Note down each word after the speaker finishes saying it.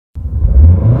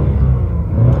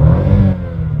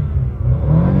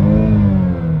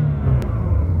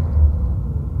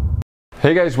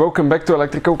Hey guys, welcome back to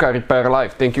Electrical Car Repair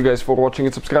Live. Thank you guys for watching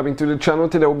and subscribing to the channel.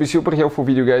 Today will be super helpful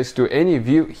video guys to any of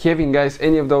you having guys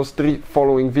any of those three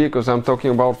following vehicles. I'm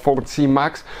talking about Ford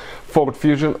C-Max, Ford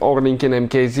Fusion or Lincoln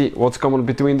MKZ. What's common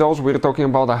between those? We're talking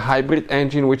about a hybrid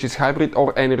engine, which is hybrid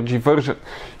or energy version.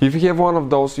 If you have one of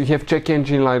those, you have check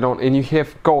engine light on and you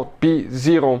have code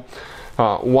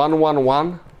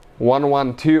P0111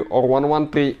 112 or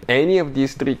 113, any of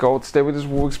these three codes, stay with us.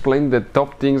 We'll explain the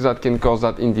top things that can cause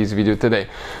that in this video today.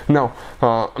 Now,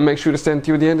 make sure to stay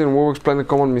until the end and we'll explain the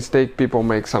common mistake people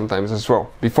make sometimes as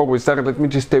well. Before we start, let me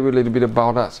just tell you a little bit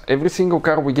about us. Every single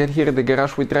car we get here at the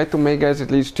garage, we try to make guys at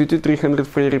least 200 to 300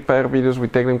 free repair videos. We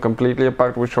take them completely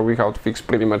apart. We show you how to fix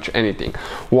pretty much anything.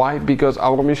 Why? Because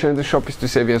our mission in the shop is to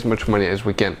save you as much money as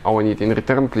we can. All we need in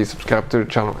return, please subscribe to the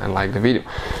channel and like the video.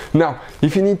 Now,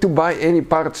 if you need to buy any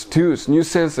parts, tools, new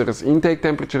sensors, intake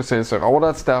temperature sensor, all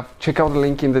that stuff, check out the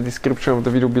link in the description of the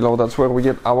video below. That's where we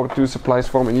get our tool supplies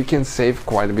from and you can save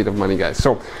quite a bit of money guys.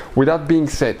 So with that being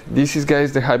said, this is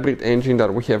guys the hybrid engine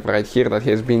that we have right here that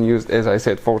has been used, as I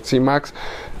said, for C-Max,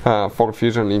 Ford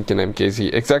Fusion, Lincoln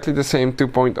MKZ, exactly the same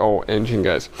 2.0 engine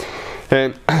guys.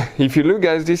 And if you look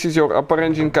guys, this is your upper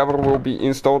engine cover will be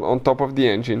installed on top of the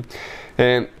engine,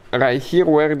 and right here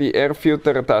where the air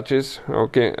filter attaches,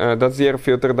 okay, that's the air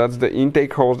filter, that's the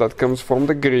intake hose that comes from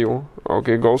the grill,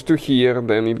 okay, goes to here,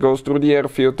 then it goes through the air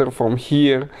filter. From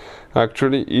here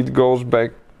actually it goes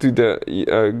back to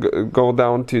the go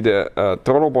down to the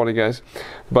throttle body guys.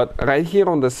 But right here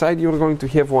on the side you're going to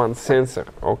have one sensor,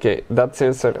 okay, that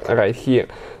sensor right here.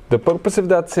 The purpose of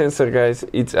that sensor guys,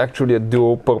 it's actually a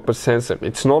dual purpose sensor.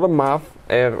 It's not a mass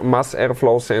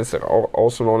airflow sensor, or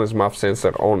also known as MAF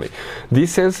sensor only.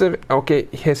 This sensor, okay,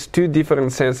 has two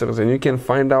different sensors and you can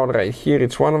find out right here.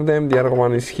 It's one of them, the other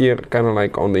one is here, kind of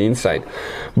like on the inside.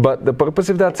 But the purpose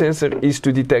of that sensor is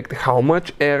to detect how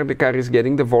much air the car is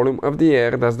getting, the volume of the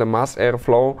air. That's the mass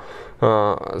airflow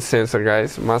sensor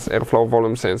guys, mass airflow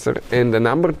volume sensor. And the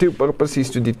number two purpose is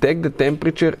to detect the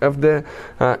temperature of the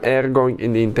air going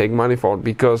in the intake manifold,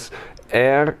 because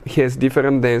air has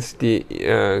different density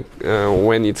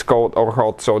when it's cold or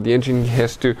hot, so the engine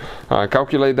has to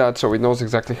calculate that so it knows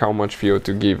exactly how much fuel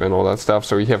to give and all that stuff,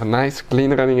 so you have a nice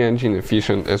clean running engine,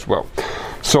 efficient as well.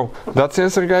 So that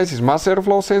sensor guys is mass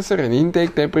airflow sensor and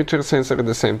intake temperature sensor at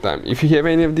the same time. If you have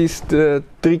any of these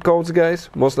three codes guys,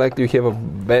 most likely you have a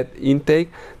bad intake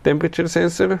temperature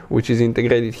sensor, which is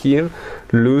integrated here,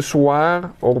 loose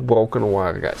wire or broken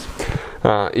wire guys.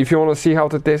 If you want to see how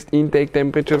to test intake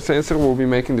temperature sensor, we'll be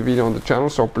making the video on the channel,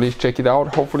 so please check it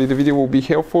out. Hopefully the video will be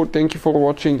helpful. Thank you for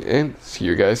watching and see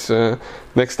you guys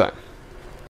next time.